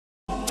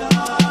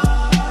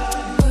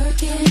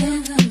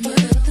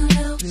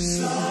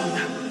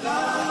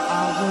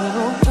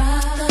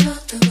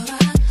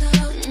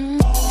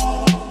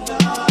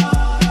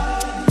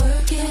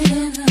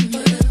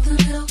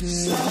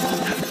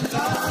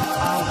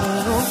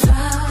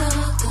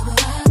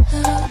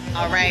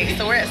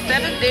So we're at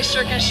 7th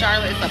District in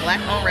Charlotte. It's a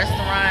black-owned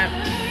restaurant.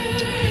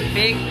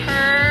 Big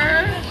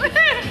purr.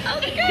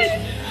 Okay.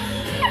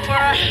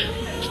 For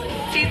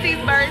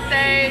TT's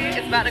birthday,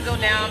 it's about to go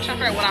down. I'm trying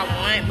to figure out what I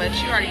want, but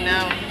you already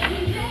know.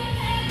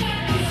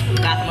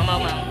 Got some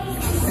momo.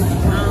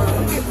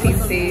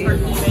 TT.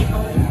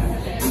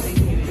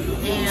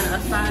 And a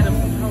side of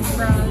home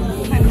fries.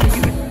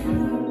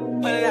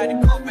 Put it out the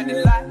coupe in the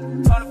lot.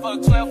 20 fuck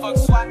 12 fuck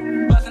swat.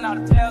 Buzzing all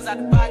the tails out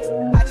the box.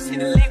 I just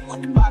hit a lick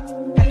with the box.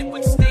 Had to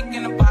put the stick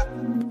in the box.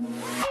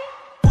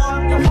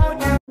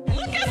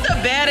 Look at the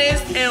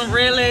baddest and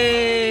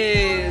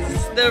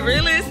realest. The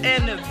realest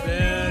and the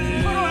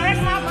baddest. Oh,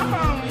 that's not my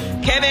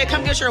phone. Kevin,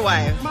 come get your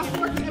wife. My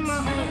fork and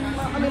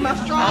my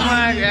straw. Oh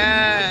my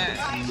god.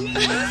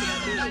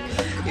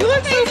 You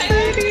look so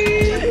pretty.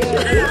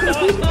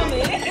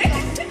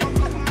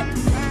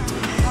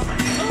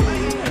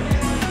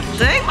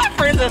 Dang, my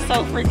friends are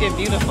so freaking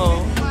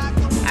beautiful.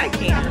 I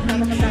can't.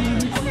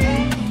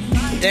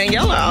 Dang,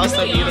 y'all are all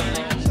so beautiful.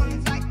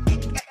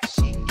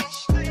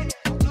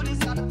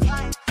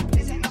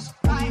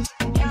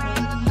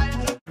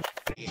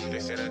 They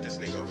said that this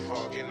nigga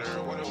fucking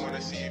her.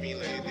 Wanna see me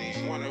lately.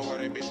 Wonder why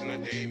they bitch wanna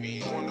date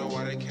me. Wonder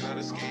why they cannot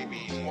escape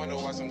me. Wonder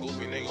why some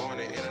goofy nigga on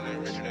the internet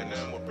richer than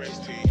them with brace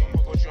teeth.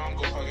 Fuck with you, I'm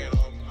gon' fuck it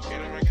up.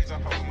 Get a records, I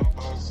fuck with my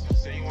boss.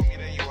 Say you want me,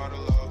 then you out of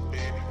love,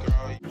 baby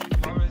girl.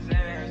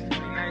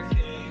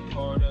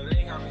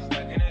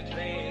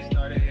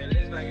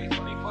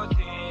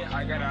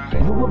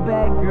 You a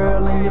bad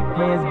girl and your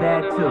friends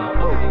bad too.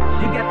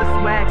 You got the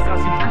swag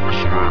sauce.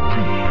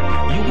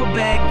 You a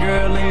bad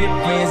girl and your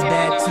friends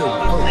bad too.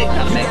 You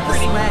got the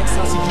swag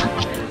sauce.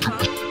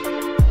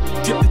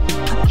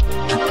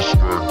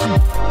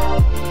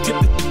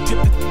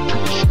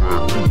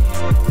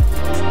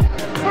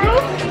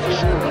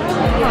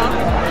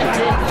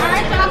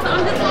 Alright, y'all, so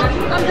I'm just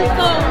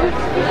going to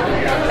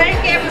thank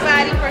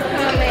everybody for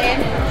coming.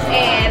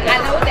 And I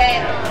know that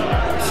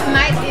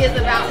tonight is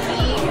about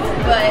me,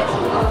 but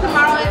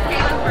tomorrow is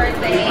Kayla's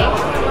birthday.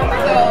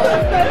 So,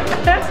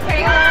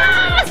 Kayla,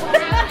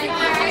 happy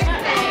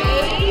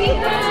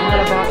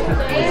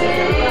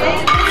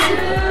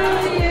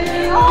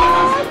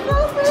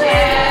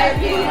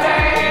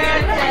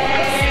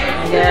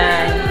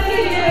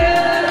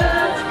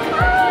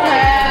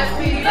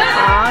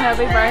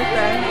Happy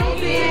birthday.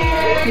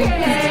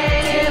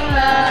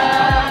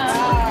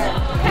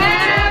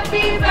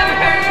 Happy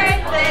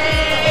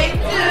birthday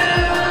to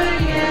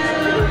you.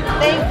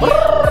 Thank you.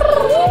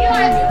 You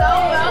are so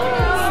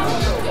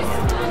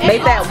welcome.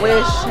 Make that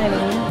wish,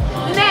 honey.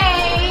 Nay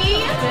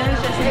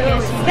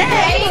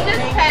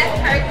just passed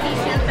her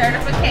teaching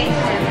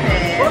certification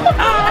test.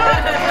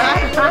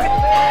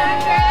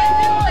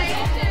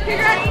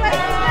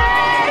 Congratulations.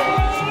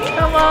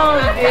 Come on,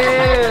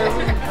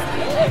 dude.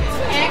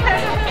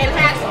 And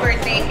happy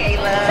birthday,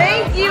 Kayla.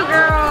 Thank you,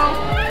 girl.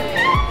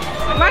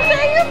 Marcia,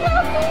 you're so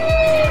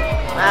sweet.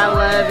 I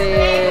love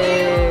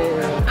it.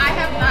 I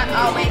have not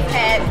always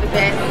had the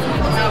best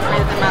female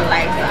friends in my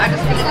life, so I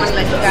just really want to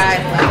let you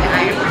guys know that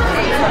I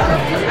appreciate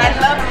you. I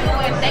love you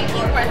and thank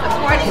you for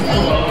supporting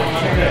me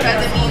because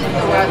it means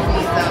the world to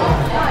me. So,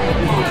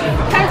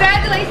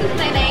 congratulations,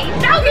 Nene.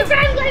 No,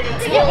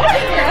 congratulations to you.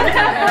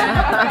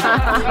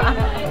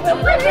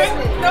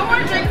 No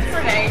more drinks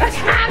for Nene.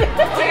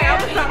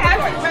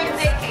 Happy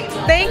birthday,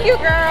 Kayla. Thank you,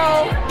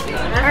 girl.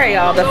 All right,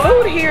 y'all. The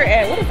food here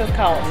at, what is this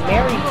called?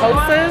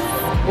 Mariposa's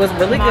was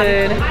really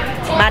good.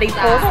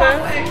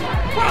 Mariposa's.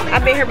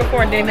 I've been here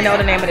before and didn't even know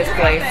the name of this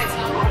place.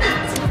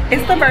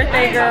 It's the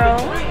birthday girl.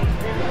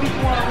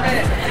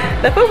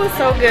 The food was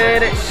so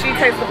good. She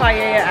tasted the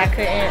paella. I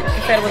couldn't.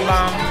 She said it was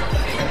bomb.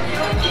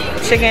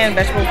 Chicken,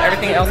 vegetables,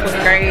 everything else was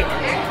great.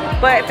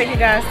 But thank you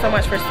guys so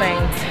much for staying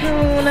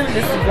tuned.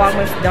 This is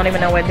Vlogmas Don't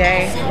Even Know What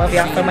Day. Love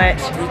y'all so much.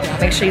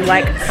 Make sure you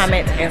like,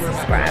 comment, and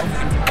subscribe.